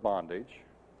secular bondage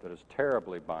that is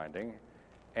terribly binding,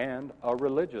 and a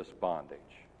religious bondage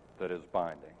that is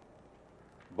binding.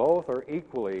 Both are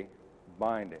equally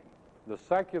binding. The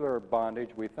secular bondage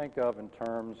we think of in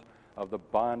terms of the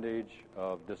bondage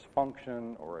of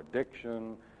dysfunction or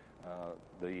addiction,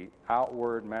 the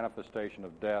outward manifestation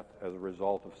of death as a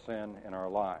result of sin in our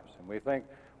lives. And we think,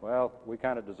 well, we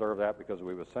kind of deserve that because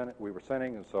we were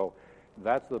sinning, and so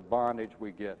that's the bondage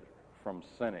we get from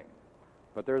sinning.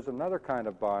 But there's another kind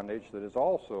of bondage that is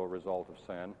also a result of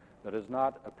sin that does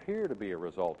not appear to be a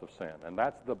result of sin, and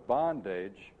that's the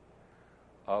bondage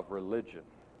of religion.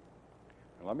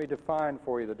 And let me define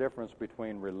for you the difference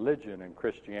between religion and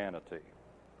Christianity.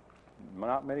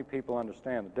 Not many people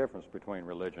understand the difference between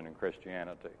religion and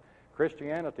Christianity.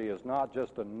 Christianity is not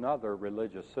just another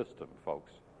religious system,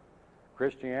 folks.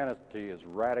 Christianity is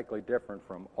radically different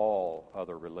from all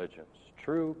other religions.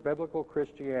 True biblical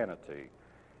Christianity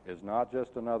is not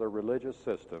just another religious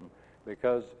system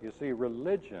because, you see,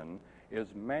 religion is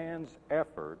man's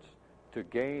efforts to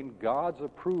gain God's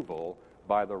approval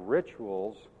by the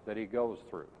rituals that he goes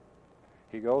through.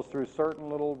 He goes through certain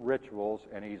little rituals,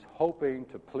 and he's hoping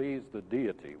to please the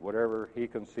deity, whatever he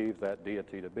conceives that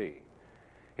deity to be.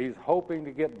 He's hoping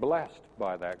to get blessed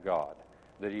by that God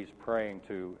that he's praying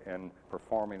to and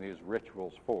performing these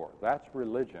rituals for. That's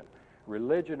religion.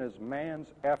 Religion is man's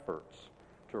efforts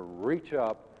to reach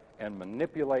up and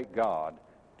manipulate God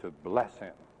to bless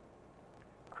him.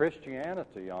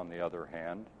 Christianity, on the other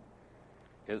hand,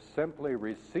 is simply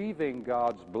receiving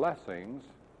God's blessings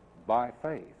by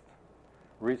faith.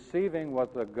 Receiving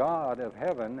what the God of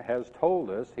heaven has told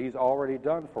us he's already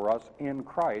done for us in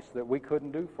Christ that we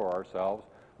couldn't do for ourselves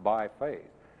by faith.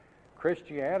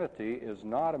 Christianity is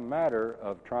not a matter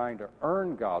of trying to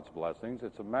earn God's blessings.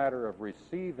 It's a matter of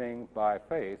receiving by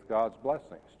faith God's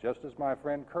blessings. Just as my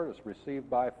friend Curtis received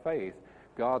by faith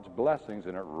God's blessings,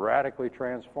 and it radically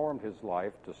transformed his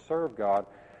life to serve God,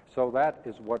 so that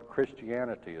is what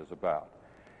Christianity is about.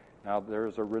 Now,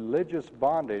 there's a religious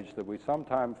bondage that we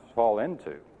sometimes fall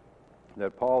into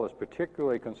that Paul is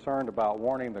particularly concerned about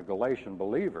warning the Galatian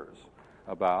believers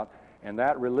about, and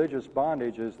that religious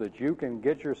bondage is that you can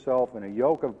get yourself in a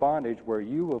yoke of bondage where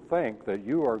you will think that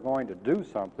you are going to do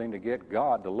something to get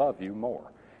God to love you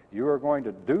more. You are going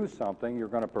to do something, you're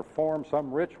going to perform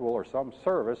some ritual or some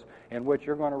service in which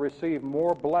you're going to receive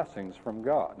more blessings from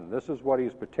God. And this is what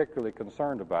he's particularly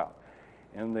concerned about.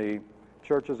 In the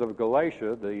churches of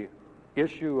Galatia, the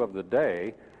issue of the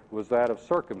day was that of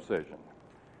circumcision.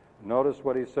 Notice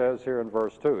what he says here in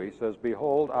verse 2. He says,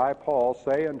 "Behold, I, Paul,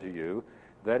 say unto you,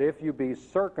 that if you be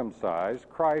circumcised,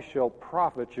 Christ shall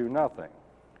profit you nothing."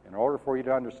 In order for you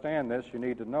to understand this, you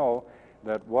need to know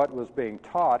that what was being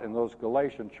taught in those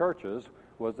Galatian churches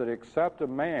was that except a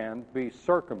man be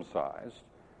circumcised,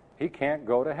 he can't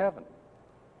go to heaven.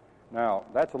 Now,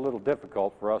 that's a little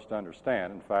difficult for us to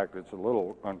understand. In fact, it's a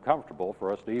little uncomfortable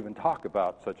for us to even talk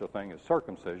about such a thing as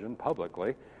circumcision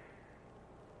publicly.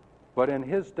 But in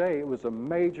his day, it was a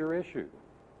major issue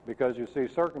because, you see,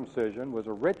 circumcision was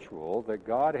a ritual that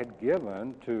God had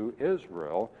given to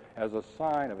Israel as a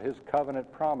sign of his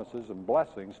covenant promises and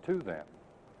blessings to them.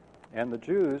 And the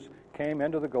Jews came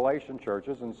into the Galatian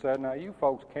churches and said, now, you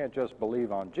folks can't just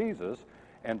believe on Jesus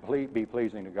and be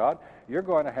pleasing to God. You're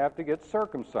going to have to get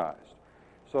circumcised.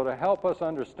 So to help us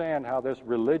understand how this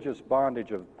religious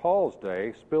bondage of Paul's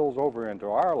day spills over into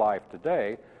our life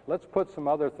today, let's put some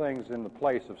other things in the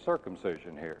place of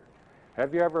circumcision here.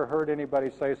 Have you ever heard anybody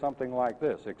say something like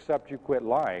this? Except you quit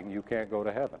lying, you can't go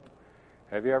to heaven.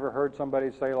 Have you ever heard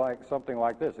somebody say something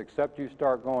like this? Except you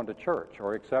start going to church,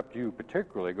 or except you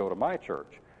particularly go to my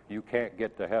church, you can't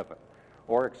get to heaven.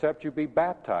 Or except you be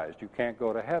baptized, you can't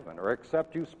go to heaven. Or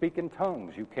except you speak in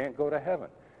tongues, you can't go to heaven.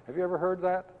 Have you ever heard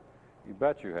that? You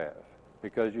bet you have.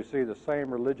 Because you see, the same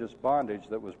religious bondage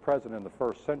that was present in the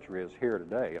first century is here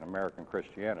today in American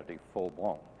Christianity, full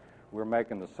blown. We're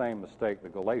making the same mistake the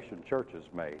Galatian churches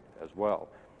made as well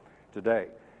today.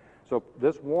 So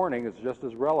this warning is just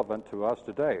as relevant to us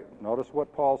today. Notice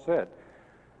what Paul said.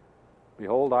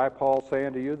 Behold, I, Paul, say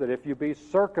unto you that if you be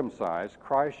circumcised,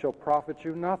 Christ shall profit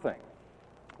you nothing.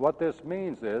 What this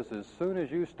means is, as soon as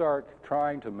you start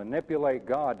trying to manipulate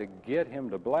God to get him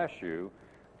to bless you,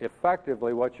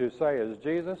 effectively what you say is,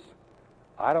 Jesus,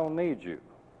 I don't need you.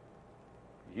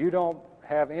 You don't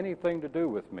have anything to do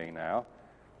with me now.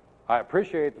 I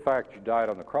appreciate the fact you died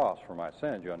on the cross for my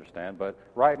sins, you understand, but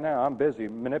right now I'm busy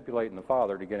manipulating the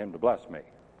Father to get him to bless me.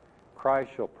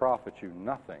 Christ shall profit you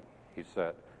nothing, he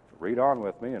said. Read on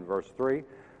with me in verse 3.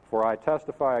 For I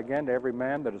testify again to every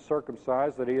man that is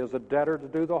circumcised that he is a debtor to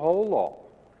do the whole law.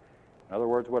 In other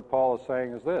words, what Paul is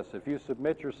saying is this: if you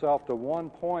submit yourself to one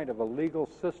point of a legal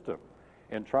system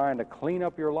in trying to clean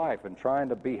up your life and trying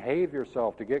to behave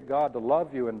yourself to get God to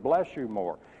love you and bless you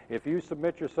more, if you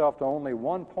submit yourself to only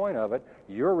one point of it,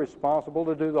 you're responsible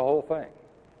to do the whole thing.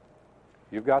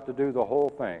 You've got to do the whole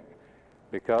thing.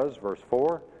 Because, verse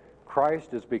 4,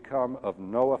 Christ is become of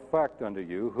no effect unto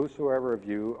you. Whosoever of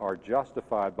you are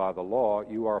justified by the law,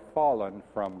 you are fallen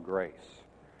from grace.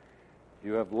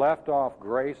 You have left off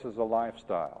grace as a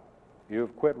lifestyle. You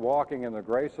have quit walking in the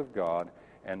grace of God,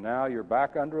 and now you're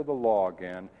back under the law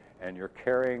again, and you're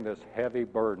carrying this heavy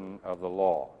burden of the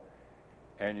law.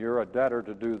 And you're a debtor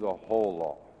to do the whole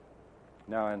law.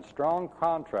 Now, in strong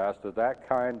contrast to that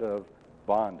kind of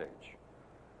bondage,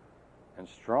 in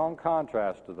strong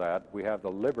contrast to that, we have the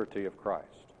liberty of Christ.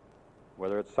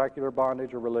 Whether it's secular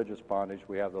bondage or religious bondage,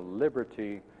 we have the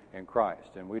liberty in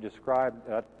Christ. And we describe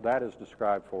that is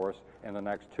described for us in the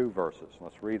next two verses.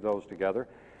 Let's read those together.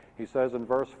 He says in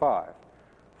verse 5,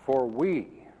 for we,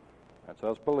 that's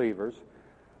us believers,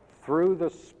 through the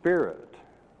Spirit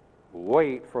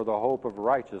wait for the hope of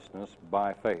righteousness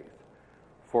by faith.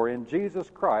 For in Jesus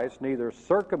Christ neither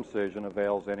circumcision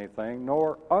avails anything,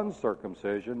 nor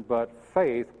uncircumcision, but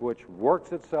faith which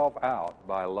works itself out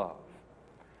by love.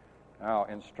 Now,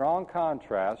 in strong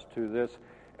contrast to this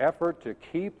effort to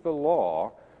keep the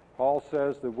law, Paul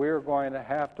says that we're going to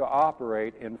have to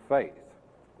operate in faith.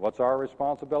 What's our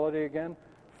responsibility again?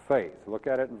 Faith. Look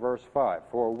at it in verse 5.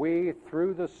 For we,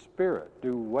 through the Spirit,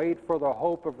 do wait for the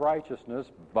hope of righteousness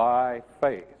by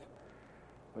faith.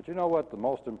 But you know what the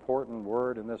most important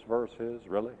word in this verse is,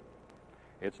 really?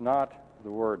 It's not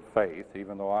the word faith,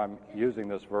 even though I'm using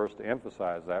this verse to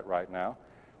emphasize that right now.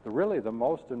 The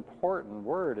most important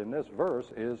word in this verse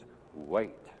is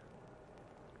wait.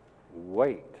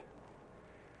 Wait.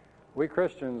 We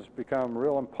Christians become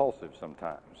real impulsive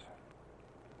sometimes.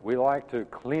 We like to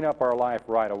clean up our life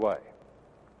right away.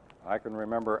 I can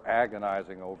remember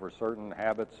agonizing over certain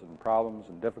habits and problems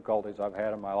and difficulties I've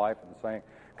had in my life and saying,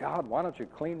 God, why don't you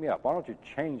clean me up? Why don't you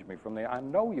change me from the... I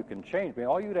know you can change me.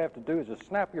 All you'd have to do is just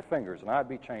snap your fingers and I'd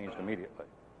be changed immediately.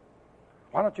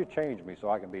 Why don't you change me so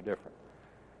I can be different?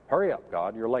 Hurry up,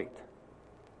 God, you're late.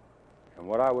 And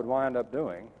what I would wind up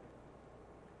doing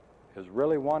is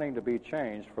really wanting to be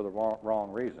changed for the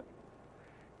wrong reason.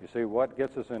 You see, what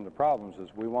gets us into problems is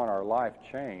we want our life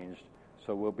changed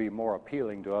so we'll be more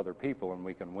appealing to other people and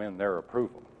we can win their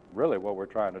approval. Really what we're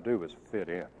trying to do is fit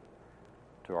in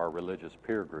to our religious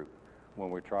peer group when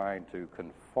we're trying to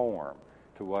conform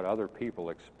to what other people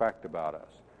expect about us.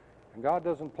 And God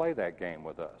doesn't play that game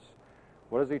with us.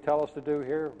 What does he tell us to do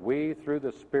here? We, through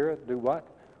the Spirit, do what?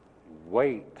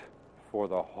 Wait for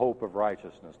the hope of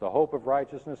righteousness. The hope of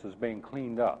righteousness is being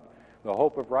cleaned up. The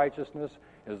hope of righteousness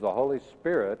is the Holy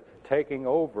Spirit taking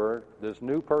over this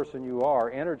new person you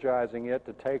are, energizing it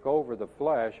to take over the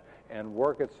flesh and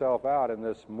work itself out in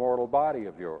this mortal body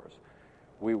of yours.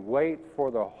 We wait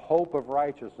for the hope of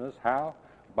righteousness. How?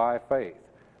 By faith.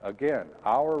 Again,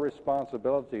 our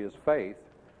responsibility is faith.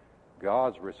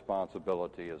 God's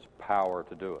responsibility is power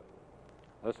to do it.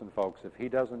 Listen, folks, if He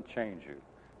doesn't change you,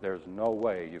 there's no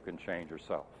way you can change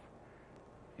yourself.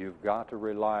 You've got to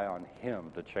rely on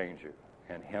Him to change you,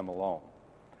 and Him alone.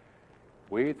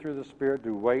 We, through the Spirit,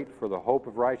 do wait for the hope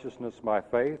of righteousness by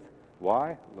faith.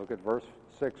 Why? Look at verse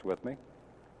 6 with me.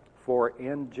 For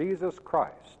in Jesus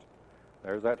Christ,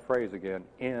 there's that phrase again,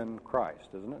 in Christ,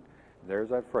 isn't it? There's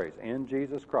that phrase, in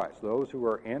Jesus Christ. Those who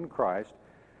are in Christ,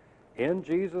 in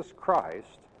Jesus Christ,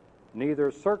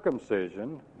 neither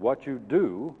circumcision, what you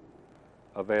do,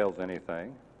 avails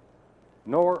anything,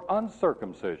 nor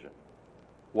uncircumcision,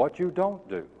 what you don't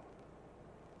do.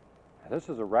 Now, this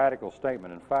is a radical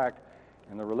statement. In fact,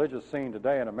 in the religious scene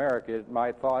today in America, it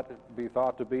might be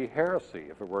thought to be heresy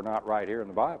if it were not right here in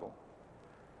the Bible.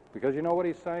 Because you know what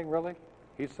he's saying, really?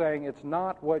 He's saying it's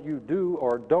not what you do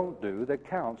or don't do that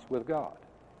counts with God.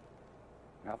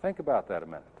 Now think about that a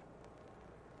minute.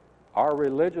 Our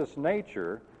religious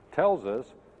nature tells us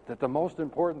that the most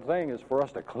important thing is for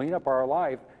us to clean up our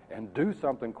life and do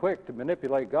something quick to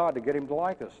manipulate God to get Him to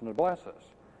like us and to bless us.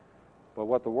 But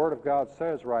what the Word of God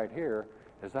says right here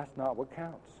is that's not what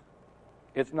counts.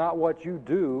 It's not what you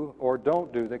do or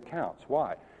don't do that counts.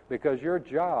 Why? Because your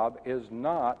job is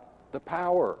not the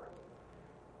power.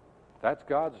 That's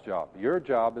God's job. Your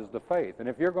job is the faith. And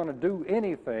if you're going to do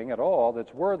anything at all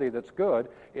that's worthy, that's good,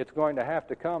 it's going to have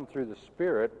to come through the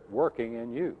Spirit working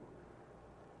in you.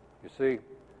 You see,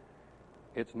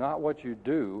 it's not what you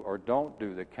do or don't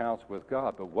do that counts with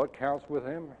God, but what counts with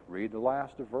Him? Read the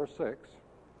last of verse 6.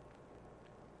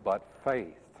 But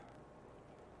faith.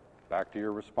 Back to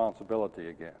your responsibility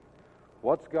again.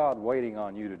 What's God waiting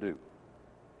on you to do?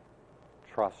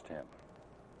 Trust Him.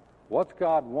 What's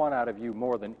God want out of you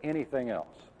more than anything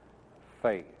else?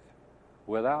 Faith.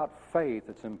 Without faith,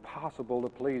 it's impossible to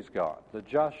please God. The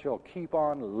just shall keep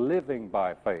on living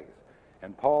by faith.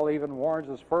 And Paul even warns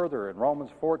us further in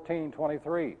Romans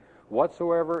 14:23.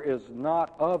 Whatsoever is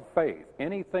not of faith,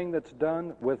 anything that's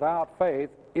done without faith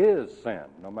is sin,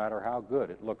 no matter how good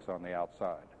it looks on the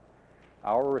outside.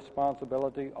 Our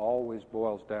responsibility always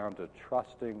boils down to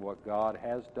trusting what God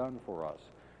has done for us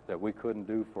that we couldn't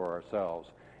do for ourselves,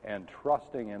 and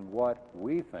trusting in what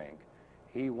we think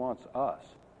He wants us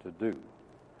to do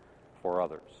for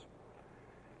others.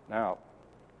 Now,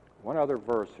 one other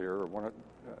verse here, or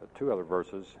two other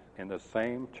verses in the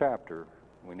same chapter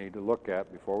we need to look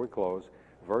at before we close,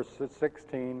 verses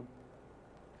 16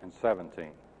 and 17.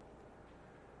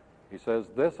 He says,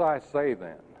 This I say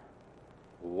then,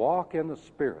 walk in the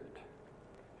Spirit,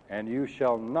 and you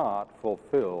shall not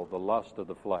fulfill the lust of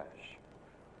the flesh.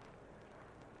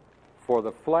 For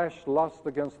the flesh lusts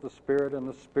against the Spirit, and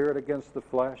the Spirit against the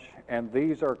flesh, and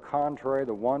these are contrary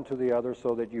the one to the other,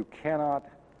 so that you cannot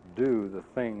do the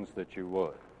things that you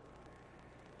would.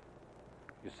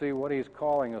 You see, what he's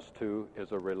calling us to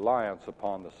is a reliance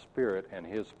upon the Spirit and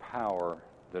His power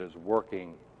that is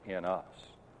working in us.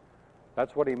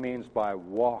 That's what he means by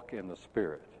walk in the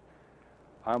Spirit.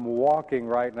 I'm walking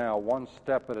right now one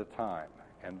step at a time,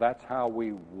 and that's how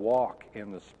we walk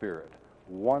in the Spirit,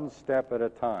 one step at a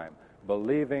time,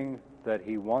 believing that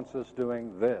He wants us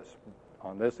doing this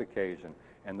on this occasion,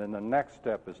 and then the next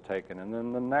step is taken, and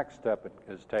then the next step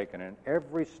is taken, and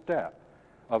every step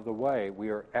of the way we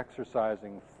are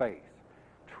exercising faith,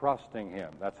 trusting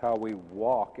Him. That's how we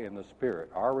walk in the Spirit.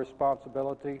 Our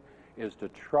responsibility is to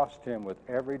trust Him with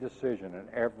every decision and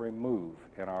every move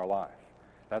in our life.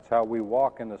 That's how we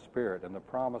walk in the Spirit. And the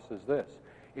promise is this: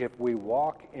 if we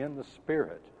walk in the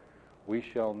Spirit, we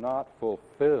shall not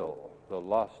fulfill the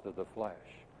lust of the flesh.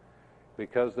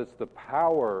 Because it's the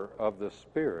power of the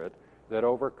Spirit that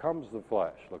overcomes the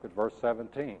flesh. Look at verse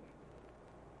 17.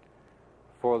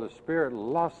 For the Spirit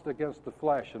lusts against the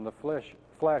flesh, and the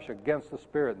flesh against the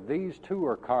Spirit. These two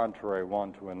are contrary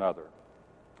one to another,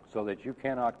 so that you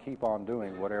cannot keep on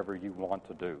doing whatever you want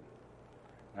to do.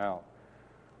 Now,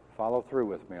 follow through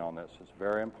with me on this. It's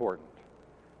very important.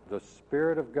 The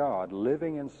Spirit of God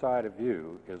living inside of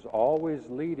you is always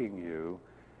leading you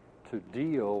to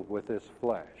deal with this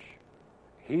flesh.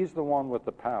 He's the one with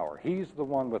the power. He's the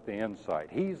one with the insight.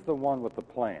 He's the one with the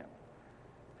plan.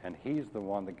 And He's the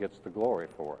one that gets the glory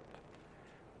for it.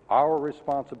 Our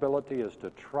responsibility is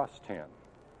to trust Him.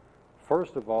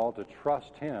 First of all, to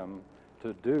trust Him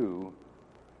to do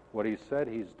what He said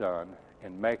He's done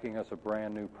in making us a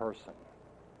brand new person.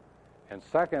 And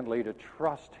secondly, to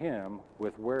trust Him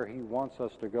with where He wants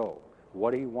us to go,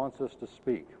 what He wants us to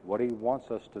speak, what He wants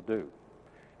us to do.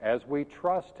 As we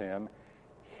trust Him,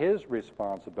 His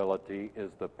responsibility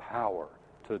is the power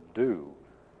to do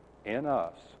in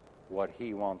us what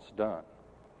He wants done.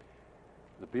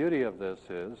 The beauty of this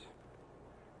is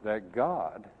that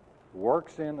God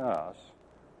works in us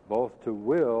both to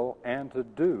will and to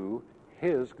do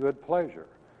His good pleasure.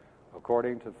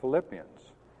 According to Philippians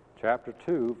chapter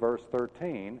 2, verse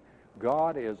 13,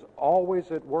 God is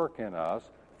always at work in us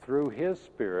through His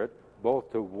Spirit,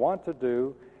 both to want to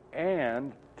do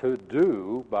and to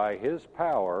do by His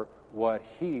power what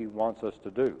He wants us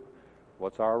to do.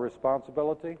 What's our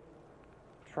responsibility?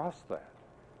 Trust that.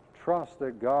 Trust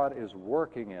that God is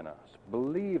working in us.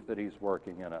 Believe that He's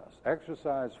working in us.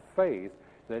 Exercise faith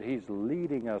that He's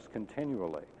leading us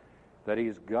continually, that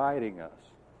He's guiding us.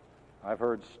 I've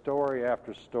heard story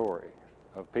after story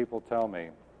of people tell me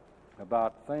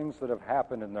about things that have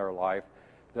happened in their life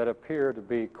that appear to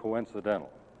be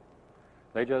coincidental.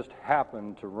 They just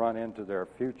happened to run into their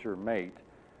future mate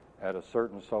at a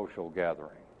certain social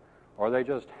gathering, or they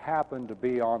just happened to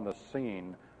be on the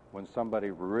scene when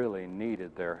somebody really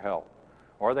needed their help,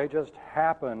 or they just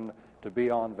happened to be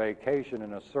on vacation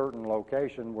in a certain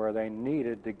location where they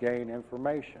needed to gain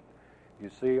information. You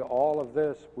see, all of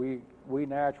this we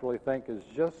naturally think is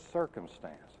just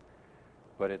circumstance,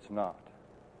 but it's not.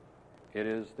 It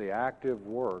is the active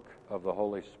work of the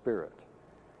Holy Spirit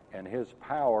and His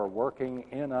power working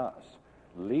in us,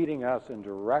 leading us and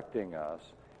directing us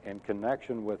in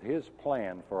connection with His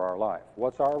plan for our life.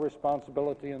 What's our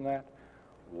responsibility in that?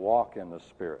 Walk in the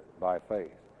Spirit by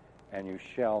faith, and you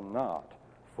shall not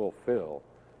fulfill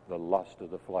the lust of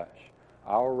the flesh.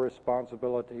 Our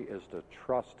responsibility is to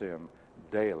trust Him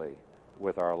daily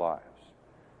with our lives.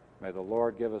 May the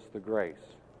Lord give us the grace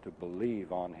to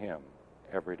believe on Him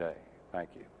every day. Thank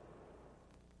you.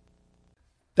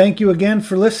 Thank you again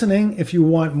for listening. If you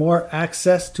want more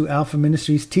access to Alpha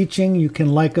Ministries teaching, you can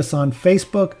like us on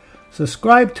Facebook,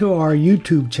 subscribe to our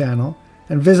YouTube channel,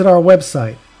 and visit our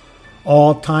website.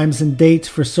 All times and dates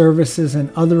for services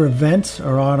and other events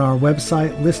are on our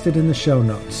website listed in the show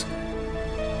notes.